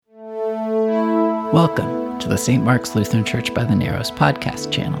Welcome to the St. Mark's Lutheran Church by the Narrows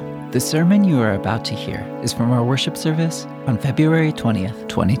podcast channel. The sermon you are about to hear is from our worship service on February 20th,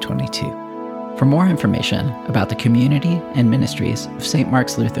 2022. For more information about the community and ministries of St.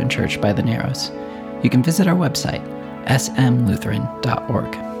 Mark's Lutheran Church by the Narrows, you can visit our website,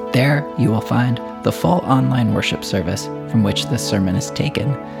 smlutheran.org. There you will find the full online worship service from which this sermon is taken.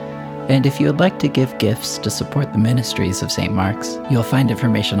 And if you would like to give gifts to support the ministries of St. Mark's, you'll find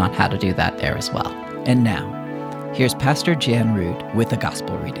information on how to do that there as well. And now, here's Pastor Jan Rood with the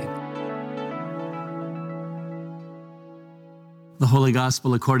Gospel reading. The Holy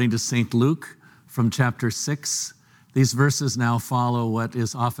Gospel according to St. Luke from chapter 6. These verses now follow what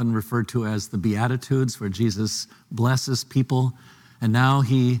is often referred to as the Beatitudes, where Jesus blesses people, and now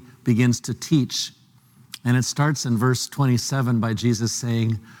he begins to teach. And it starts in verse 27 by Jesus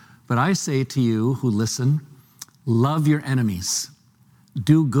saying, "But I say to you who listen, love your enemies,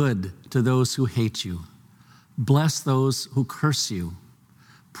 do good to those who hate you, bless those who curse you,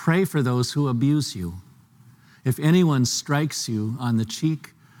 pray for those who abuse you. If anyone strikes you on the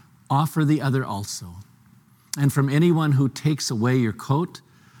cheek, offer the other also. And from anyone who takes away your coat,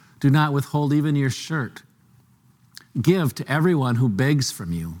 do not withhold even your shirt. Give to everyone who begs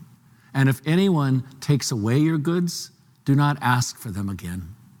from you. And if anyone takes away your goods, do not ask for them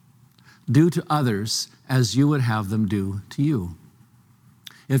again. Do to others as you would have them do to you.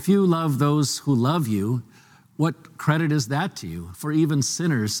 If you love those who love you, what credit is that to you? For even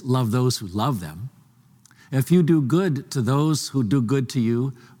sinners love those who love them. If you do good to those who do good to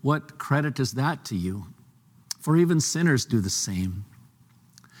you, what credit is that to you? For even sinners do the same.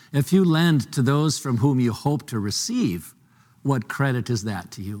 If you lend to those from whom you hope to receive, what credit is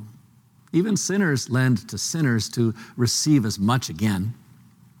that to you? Even sinners lend to sinners to receive as much again.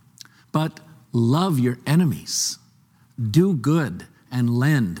 But love your enemies, do good and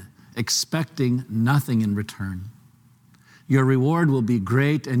lend, expecting nothing in return. Your reward will be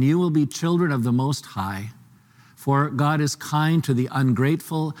great, and you will be children of the Most High, for God is kind to the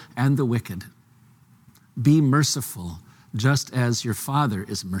ungrateful and the wicked. Be merciful, just as your Father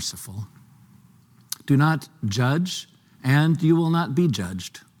is merciful. Do not judge, and you will not be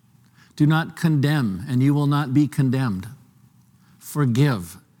judged. Do not condemn, and you will not be condemned.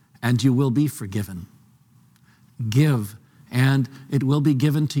 Forgive, and you will be forgiven. Give, and it will be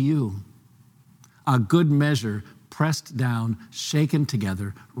given to you. A good measure, pressed down, shaken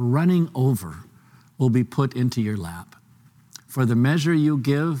together, running over, will be put into your lap. For the measure you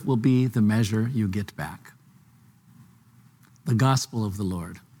give will be the measure you get back." The Gospel of the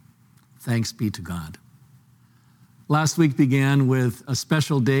Lord. Thanks be to God. Last week began with a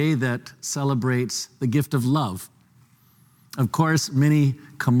special day that celebrates the gift of love. Of course, many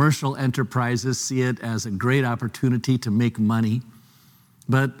commercial enterprises see it as a great opportunity to make money,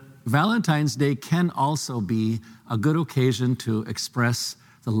 but Valentine's Day can also be a good occasion to express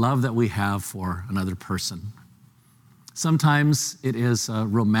the love that we have for another person. Sometimes it is a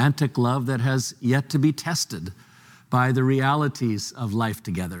romantic love that has yet to be tested by the realities of life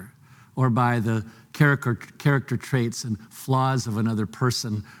together, or by the character traits and flaws of another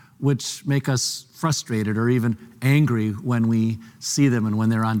person, which make us frustrated or even angry when we see them and when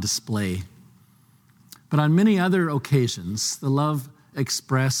they're on display. But on many other occasions, the love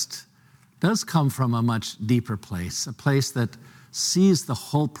expressed does come from a much deeper place, a place that sees the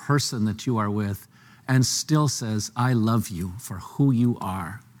whole person that you are with and still says, "I love you for who you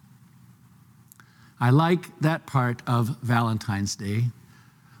are." I like that part of Valentine's Day,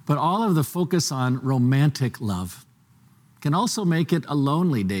 but all of the focus on romantic love can also make it a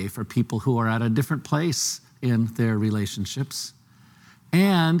lonely day for people who are at a different place in their relationships.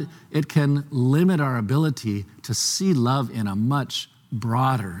 And it can limit our ability to see love in a much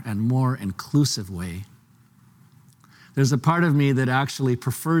broader and more inclusive way. There's a part of me that actually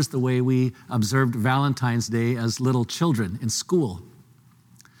prefers the way we observed Valentine's Day as little children in school.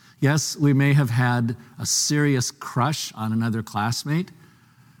 Yes, we may have had a serious crush on another classmate,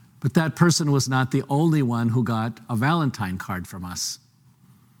 but that person was not the only one who got a Valentine card from us.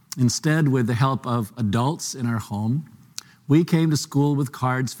 Instead, with the help of adults in our home, we came to school with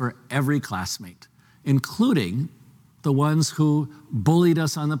cards for every classmate, including the ones who bullied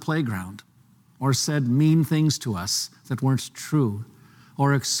us on the playground, or said mean things to us that weren't true,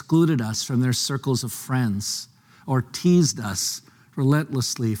 or excluded us from their circles of friends, or teased us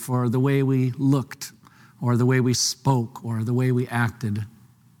relentlessly for the way we looked, or the way we spoke, or the way we acted.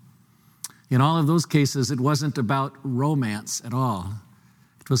 In all of those cases, it wasn't about romance at all.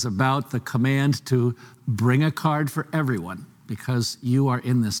 It was about the command to bring a card for everyone because you are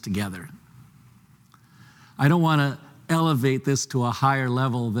in this together. I don't want to elevate this to a higher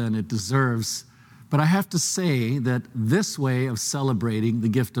level than it deserves, But I have to say that this way of celebrating the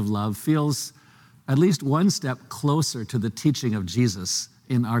gift of love feels at least one step closer to the teaching of Jesus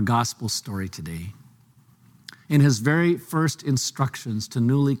in our gospel story today. In his very first instructions to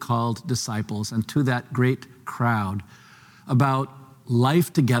newly called disciples and to that great crowd about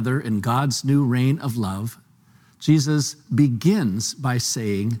life together in God's new reign of love, Jesus begins by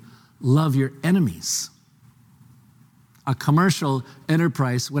saying, "Love your enemies." A commercial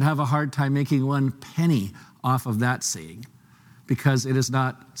enterprise would have a hard time making one penny off of that saying because it is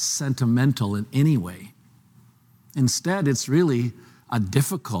not sentimental in any way. Instead, it's really a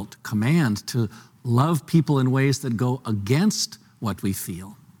difficult command to love people in ways that go against what we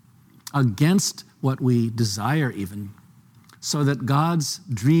feel, against what we desire even, so that God's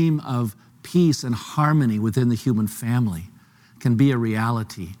dream of peace and harmony within the human family can be a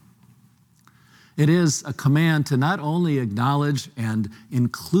reality. It is a command to not only acknowledge and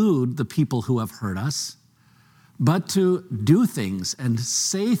include the people who have hurt us, but to do things and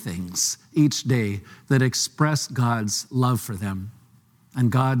say things each day that express God's love for them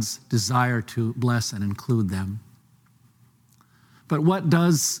and God's desire to bless and include them. But what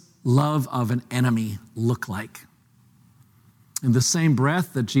does love of an enemy look like? In the same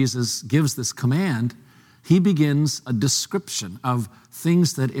breath that Jesus gives this command, he begins a description of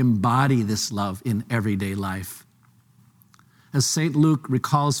things that embody this love in everyday life. As St. Luke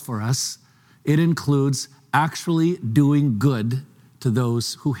recalls for us, it includes actually doing good to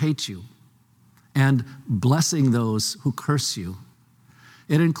those who hate you and blessing those who curse you.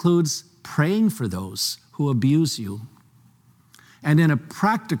 It includes praying for those who abuse you. And in a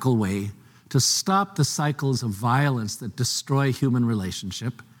practical way, to stop the cycles of violence that destroy human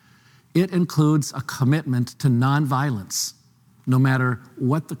relationship, it includes a commitment to nonviolence, no matter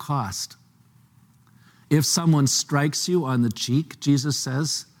what the cost. If someone strikes you on the cheek, Jesus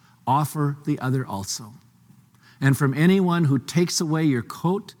says, offer the other also. And from anyone who takes away your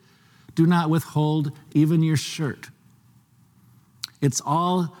coat, do not withhold even your shirt. It's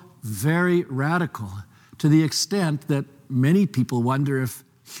all very radical to the extent that many people wonder if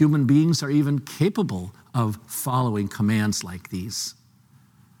human beings are even capable of following commands like these.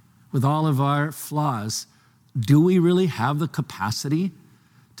 With all of our flaws, do we really have the capacity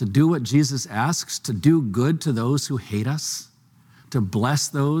to do what Jesus asks, to do good to those who hate us, to bless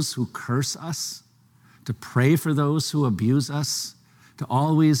those who curse us, to pray for those who abuse us, to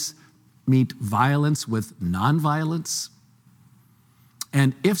always meet violence with nonviolence?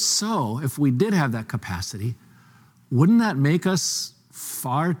 And if so, if we did have that capacity, wouldn't that make us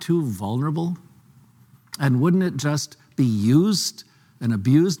far too vulnerable? And wouldn't it just be used and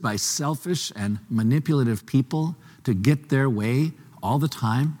abused by selfish and manipulative people to get their way all the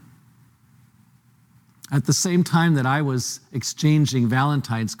time? At the same time that I was exchanging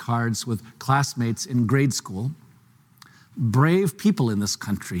Valentine's cards with classmates in grade school, brave people in this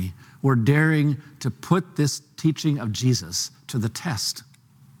country were daring to put this teaching of Jesus to the test.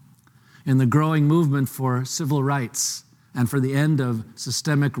 In the growing movement for civil rights and for the end of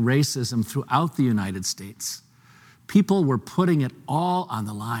systemic racism throughout the United States, people were putting it all on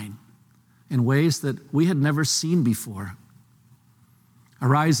the line in ways that we had never seen before. A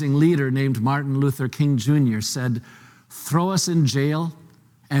rising leader named Martin Luther King Jr. said, "Throw us in jail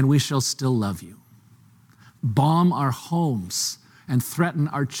and we shall still love you. Bomb our homes and threaten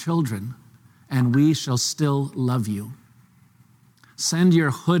our children and we shall still love you. Send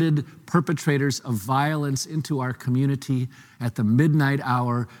your hooded perpetrators of violence into our community at the midnight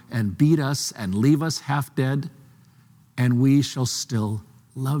hour and beat us and leave us half dead, and we shall still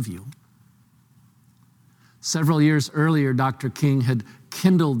love you." Several years earlier, Dr. King had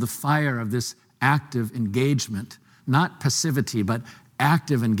kindled the fire of this active engagement, not passivity, but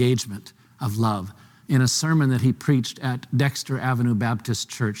active engagement of love, in a sermon that he preached at Dexter Avenue Baptist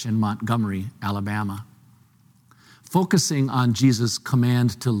Church in Montgomery, Alabama. Focusing on Jesus'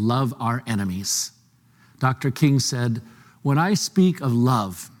 command to love our enemies, Dr. King said, "When I speak of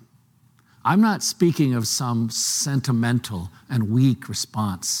love, I'm not speaking of some sentimental and weak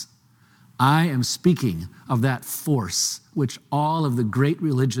response. I am speaking of that force which all of the great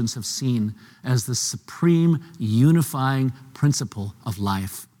religions have seen as the supreme unifying principle of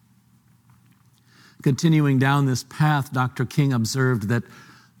life." Continuing down this path, Dr. King observed that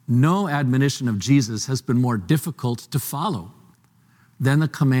no admonition of Jesus has been more difficult to follow than the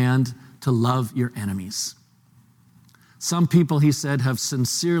command to love your enemies. Some people, he said, have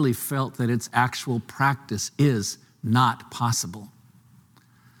sincerely felt that its actual practice is not possible.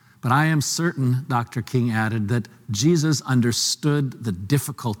 But I am certain, Dr. King added, that Jesus understood the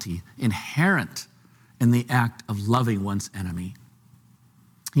difficulty inherent in the act of loving one's enemy.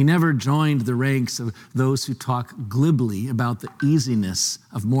 He never joined the ranks of those who talk glibly about the easiness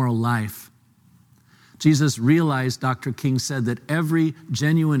of moral life. Jesus realized, Dr. King said, that every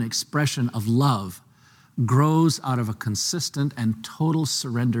genuine expression of love grows out of a consistent and total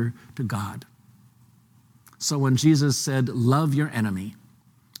surrender to God. So when Jesus said, "Love your enemy,"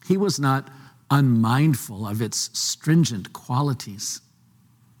 he was not unmindful of its stringent qualities.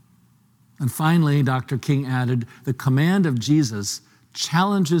 And finally, Dr. King added, the command of Jesus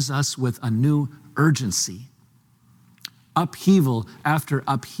challenges us with a new urgency. Upheaval after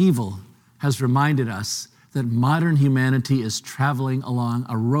upheaval has reminded us that modern humanity is traveling along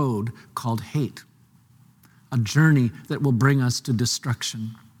a road called hate, a journey that will bring us to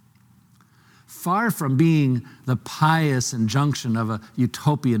destruction. Far from being the pious injunction of a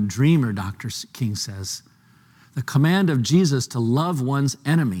utopian dreamer, Dr. King says, the command of Jesus to love one's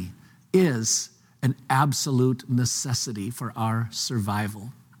enemy is an absolute necessity for our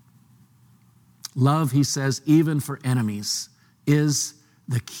survival. Love, he says, even for enemies, is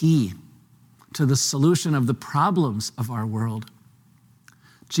the key to the solution of the problems of our world.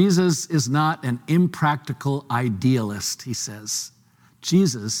 Jesus is not an impractical idealist, he says.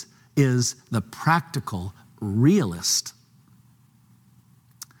 Jesus is the practical realist.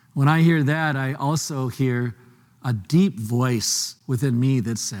 When I hear that, I also hear a deep voice within me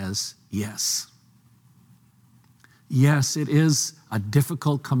that says, yes. Yes, it is a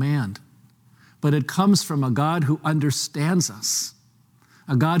difficult command, but it comes from a God who understands us,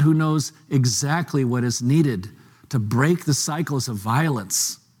 a God who knows exactly what is needed to break the cycles of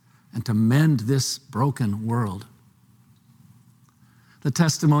violence and to mend this broken world. The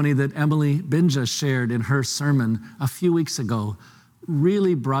testimony that Emily Binja shared in her sermon a few weeks ago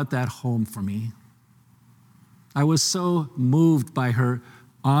really brought that home for me. I was so moved by her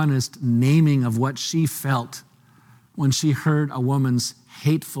honest naming of what she felt when she heard a woman's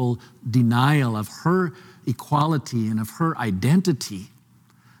hateful denial of her equality and of her identity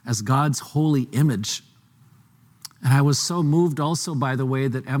as God's holy image. And I was so moved also by the way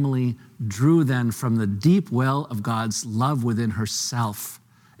that Emily drew then from the deep well of God's love within herself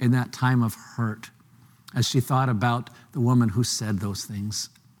in that time of hurt as she thought about the woman who said those things.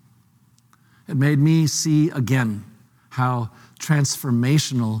 It made me see again how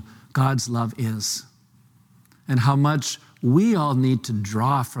transformational God's love is and how much we all need to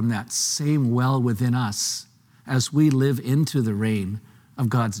draw from that same well within us as we live into the reign of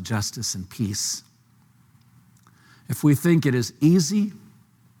God's justice and peace. If we think it is easy,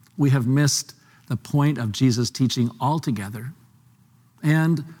 we have missed the point of Jesus' teaching altogether,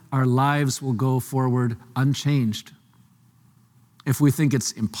 and our lives will go forward unchanged. If we think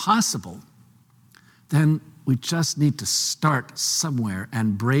it's impossible, then we just need to start somewhere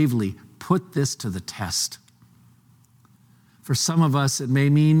and bravely put this to the test. For some of us, it may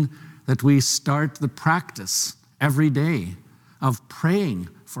mean that we start the practice every day of praying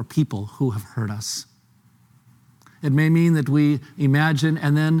for people who have hurt us. It may mean that we imagine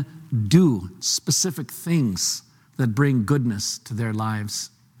and then do specific things that bring goodness to their lives.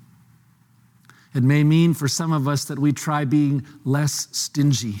 It may mean for some of us that we try being less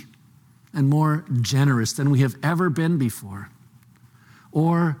stingy and more generous than we have ever been before,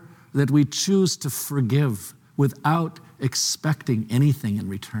 or that we choose to forgive without expecting anything in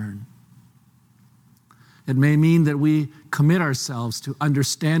return. It may mean that we commit ourselves to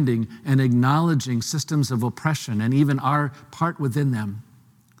understanding and acknowledging systems of oppression and even our part within them,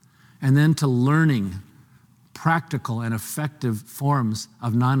 and then to learning practical and effective forms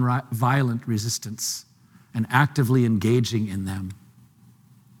of nonviolent resistance and actively engaging in them.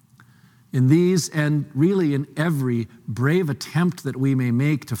 In these, and really in every brave attempt that we may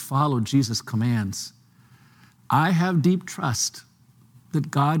make to follow Jesus' commands, I have deep trust that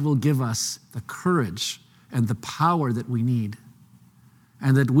God will give us the courage and the power that we need,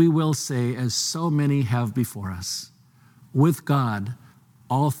 and that we will say, as so many have before us, with God,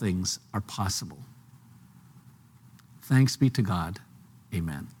 all things are possible. Thanks be to God.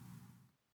 Amen.